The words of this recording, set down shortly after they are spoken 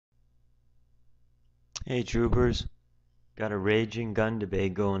Hey troopers, got a raging gun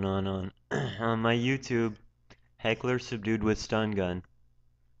debate going on on my YouTube. Heckler subdued with stun gun.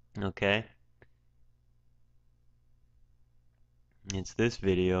 Okay, it's this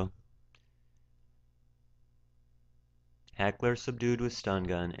video. Heckler subdued with stun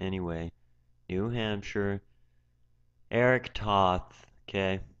gun. Anyway, New Hampshire. Eric Toth.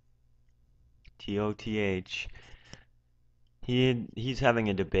 Okay, Toth. He's having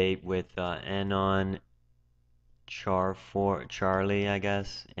a debate with Anon Charlie, I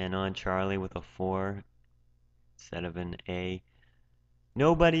guess. Anon Charlie with a 4 instead of an A.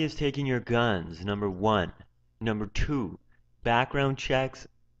 Nobody is taking your guns, number one. Number two, background checks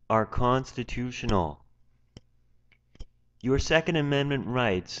are constitutional. Your Second Amendment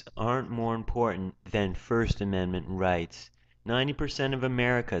rights aren't more important than First Amendment rights. 90% of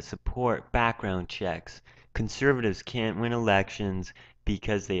America support background checks. Conservatives can't win elections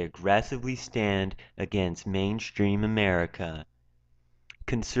because they aggressively stand against mainstream America.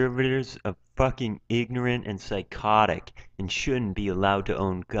 Conservatives are fucking ignorant and psychotic and shouldn't be allowed to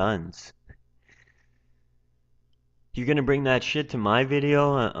own guns. You're gonna bring that shit to my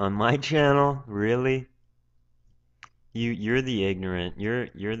video on my channel? Really? You're the ignorant.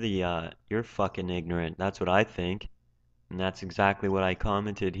 You're fucking ignorant. That's what I think. And that's exactly what I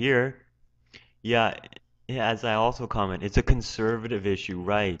commented here. Yeah, as I also comment, it's a conservative issue,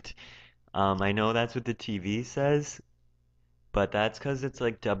 right? I know that's what the TV says, but that's 'cause it's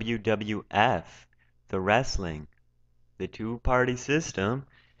like WWF, the wrestling. The two-party system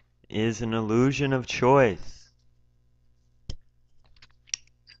is an illusion of choice.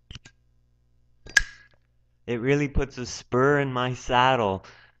 It really puts a spur in my saddle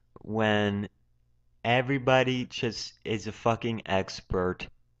when everybody just is a fucking expert.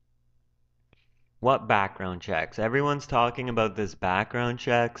 What background checks? Everyone's talking about this background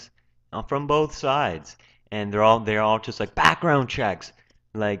checks from both sides, and they're all just like background checks.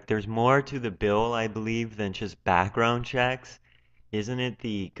 Like there's more to the bill, I believe, than just background checks. Isn't it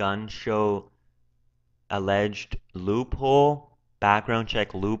the gun show alleged loophole, background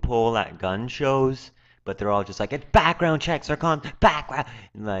check loophole at gun shows? But they're all just like, it's background checks are con background.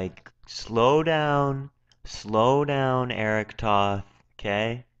 Like, slow down, Eric Toth.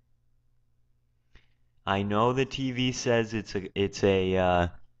 Okay. I know the TV says I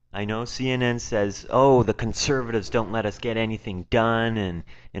know CNN says, oh, the conservatives don't let us get anything done, and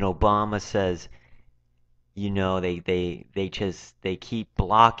Obama says, they keep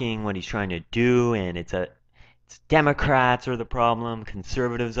blocking what he's trying to do, and it's Democrats are the problem,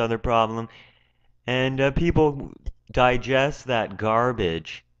 conservatives are the problem, and people digest that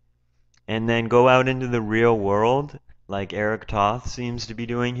garbage and then go out into the real world, like Eric Toth seems to be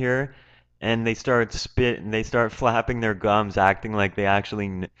doing here, and they start flapping their gums, acting like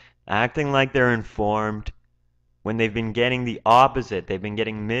they're informed when they've been getting the opposite. They've been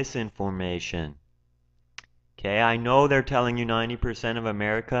getting misinformation. Okay, I know they're telling you 90% of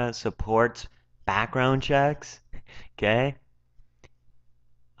America supports background checks. Okay?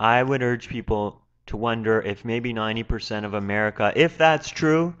 I would urge people to wonder if maybe 90% of America, if that's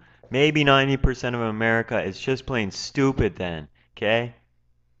true, maybe 90% of America is just plain stupid then. Okay?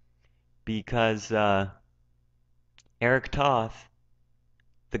 Because Eric Toth,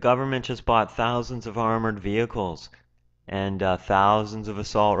 the government just bought thousands of armored vehicles and thousands of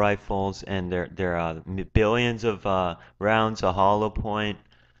assault rifles, and there are billions of rounds of hollow point,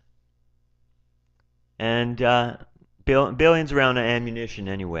 and billions of rounds of ammunition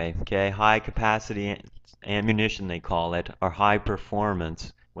anyway. Okay, high capacity ammunition they call it, or high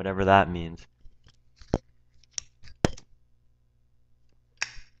performance, whatever that means.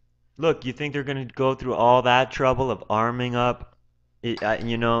 Look, you think they're gonna go through all that trouble of arming up?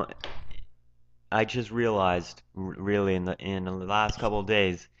 I just realized, really, in the last couple of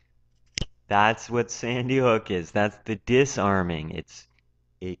days, that's what Sandy Hook is. That's the disarming.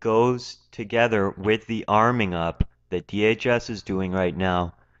 It goes together with the arming up that DHS is doing right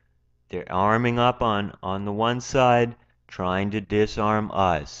now. They're arming up on the one side, trying to disarm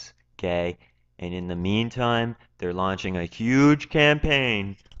us, okay? And in the meantime, they're launching a huge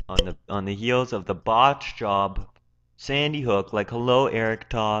campaign on the heels of the botch job, Sandy Hook. Like, hello, Eric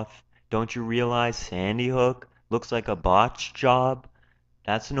Toth. Don't you realize Sandy Hook looks like a botch job?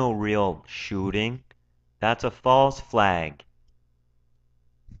 That's no real shooting. That's a false flag.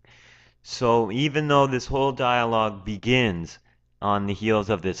 So even though this whole dialogue begins on the heels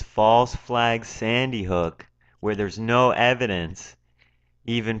of this false flag Sandy Hook, where there's no evidence,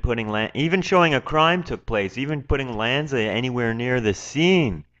 even showing a crime took place, even putting Lanza anywhere near the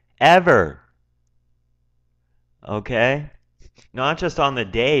scene, ever. Okay? Not just on the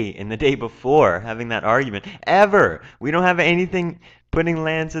day and the day before having that argument. Ever. We don't have anything putting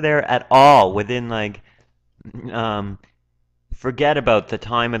Lanza there at all within like um forget about the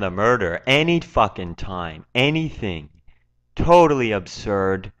time of the murder. Any fucking time. Anything. Totally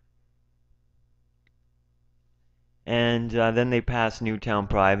absurd. And then they passed Newtown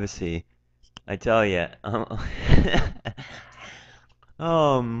privacy. I tell you.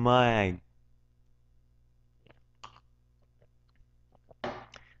 Oh my.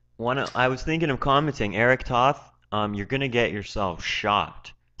 I was thinking of commenting, Eric Toth, you're gonna get yourself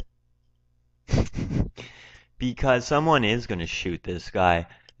shot. Because someone is gonna shoot this guy.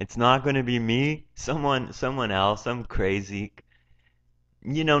 It's not gonna be me. Someone else. Some crazy.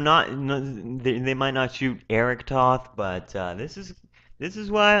 Not no, they might not shoot Eric Toth, but this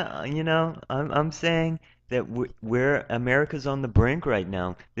is why I'm saying that we're America's on the brink right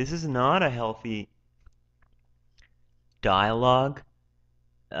now. This is not a healthy dialogue.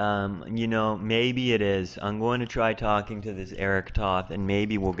 Maybe it is. I'm going to try talking to this Eric Toth, and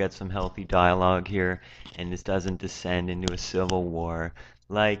maybe we'll get some healthy dialogue here, and this doesn't descend into a civil war,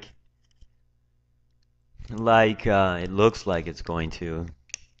 like it looks like it's going to.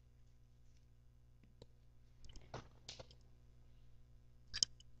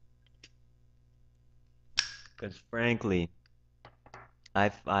 Because frankly,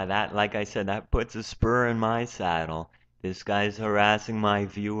 that like I said, that puts a spur in my saddle. This guy's harassing my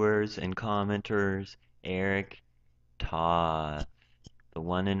viewers and commenters. Eric Toth. The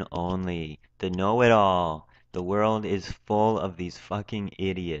one and only, the know-it-all. The world is full of these fucking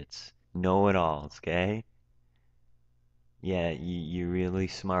idiots. Know-it-alls, okay? Yeah, you're really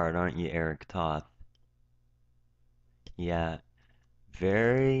smart, aren't you, Eric Toth? Yeah,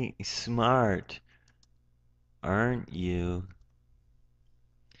 very smart, aren't you?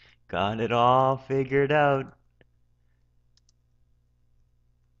 Got it all figured out.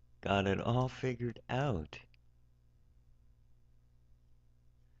 Got it all figured out.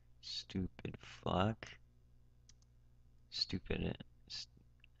 Stupid fuck. Stupid.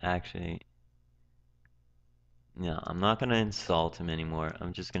 Actually, no, I'm not gonna insult him anymore.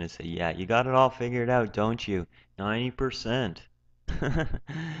 I'm just gonna say, yeah, you got it all figured out, don't you? 90%.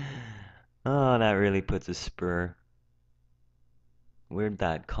 Oh, that really puts a spur. Where'd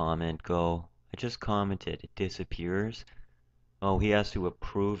that comment go? I just commented. It disappears. Oh, he has to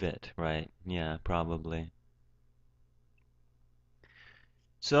approve it, right? Yeah, probably.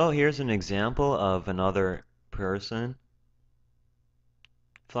 So here's an example of another person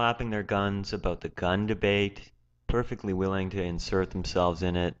flapping their guns about the gun debate, perfectly willing to insert themselves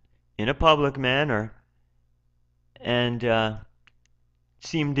in it in a public manner, and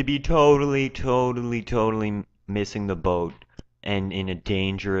seem to be totally missing the boat and in a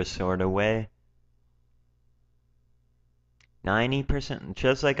dangerous sort of way. 90%,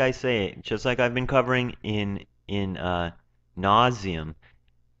 just like I say, just like I've been covering in nauseum.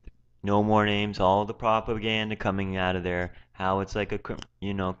 No more names, all the propaganda coming out of there, how it's like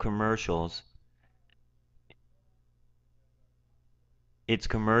commercials. It's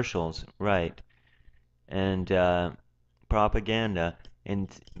commercials, right? And propaganda,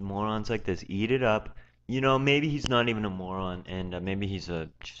 and morons like this eat it up. Maybe he's not even a moron, and maybe he's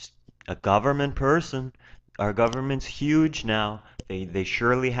just a government person. Our government's huge now. They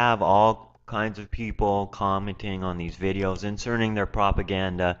surely have all kinds of people commenting on these videos, inserting their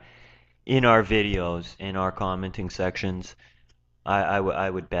propaganda in our videos, in our commenting sections. I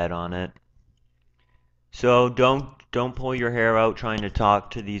would bet on it. So don't pull your hair out trying to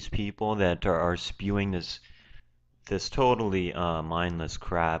talk to these people that are spewing this totally mindless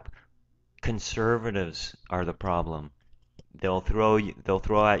crap. Conservatives are the problem. They'll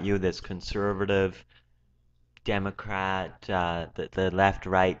throw at you this conservative Democrat, the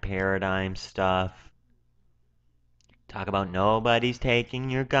left-right paradigm stuff. Talk about nobody's taking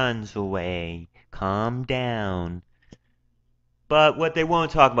your guns away. Calm down. But what they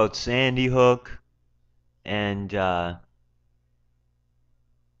won't talk about Sandy Hook and so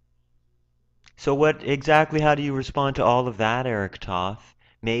what exactly how do you respond to all of that, Eric Toth?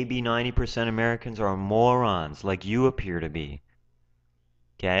 Maybe 90% Americans are morons like you appear to be.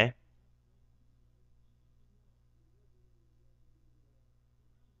 Okay?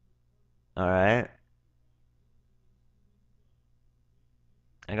 All right.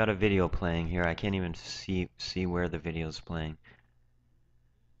 I got a video playing here. I can't even see where the video's playing.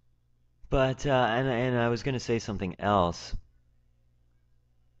 But and I was gonna say something else.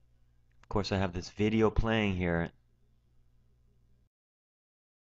 Of course, I have this video playing here.